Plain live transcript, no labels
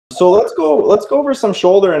So let's go over some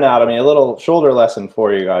shoulder anatomy, a little shoulder lesson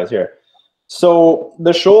for you guys here. So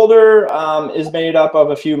the shoulder is made up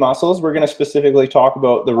of a few muscles. We're going to specifically talk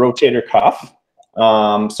about the rotator cuff.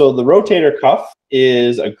 So the rotator cuff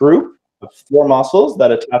is a group of 4 muscles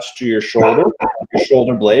that attach to your shoulder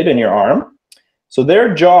blade and your arm. So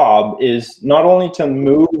their job is not only to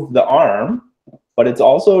move the arm, but it's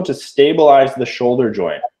also to stabilize the shoulder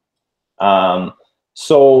joint.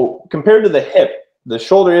 So compared to the hip, the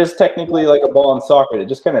shoulder is technically like a ball and socket. It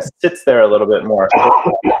just kind of sits there a little bit more.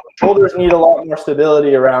 So shoulders need a lot more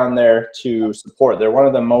stability around there to support. They're one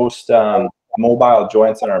of the most mobile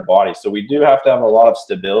joints in our body. So we do have to have a lot of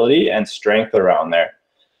stability and strength around there.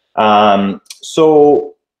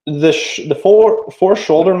 So the four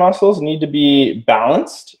shoulder muscles need to be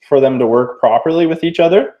balanced for them to work properly with each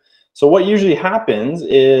other. So what usually happens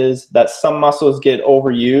is that some muscles get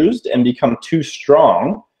overused and become too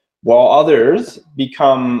strong, while others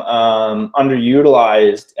become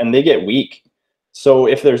underutilized and they get weak. So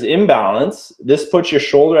if there's imbalance, this puts your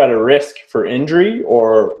shoulder at a risk for injury,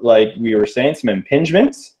 or like we were saying, some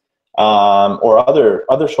impingements or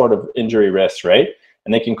other sort of injury risks, right?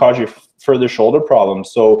 And they can cause you further shoulder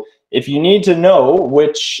problems. So if you need to know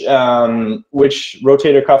which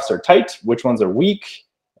rotator cuffs are tight, which ones are weak,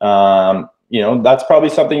 you know, that's probably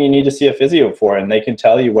something you need to see a physio for, and they can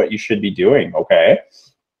tell you what you should be doing, okay?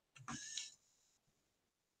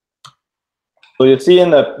 So you'll see in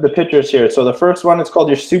the pictures here. So the first one is called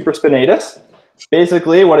your supraspinatus.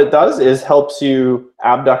 Basically what it does is helps you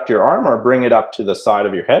abduct your arm or bring it up to the side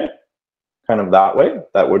of your head, kind of that way.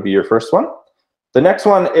 That would be your first one. The next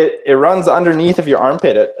one, it runs underneath of your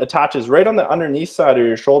armpit. It attaches right on the underneath side of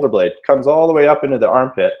your shoulder blade, comes all the way up into the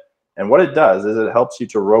armpit. And what it does is it helps you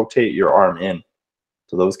to rotate your arm in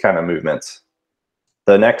to those kind of movements.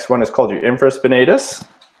 The next one is called your infraspinatus.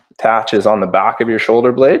 Attaches on the back of your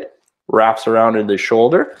shoulder blade, wraps around in the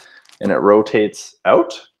shoulder, and it rotates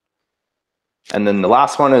out. And then the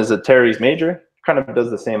last one is a teres major. Kind of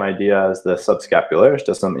does the same idea as the subscapular. It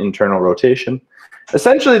does some internal rotation.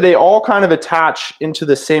 Essentially, they all kind of attach into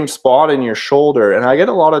the same spot in your shoulder. And I get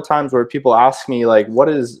a lot of times where people ask me, like, what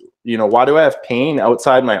is, you know, why do I have pain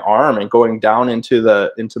outside my arm and going down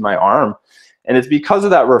into my arm? And it's because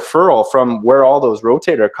of that referral from where all those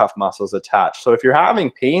rotator cuff muscles attach. So if you're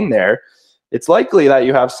having pain there, it's likely that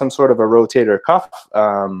you have some sort of a rotator cuff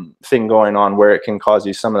thing going on where it can cause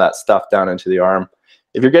you some of that stuff down into the arm.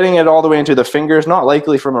 If you're getting it all the way into the fingers, not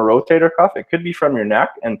likely from a rotator cuff. It could be from your neck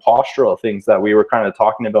and postural things that we were kind of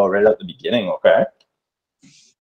talking about right at the beginning, okay?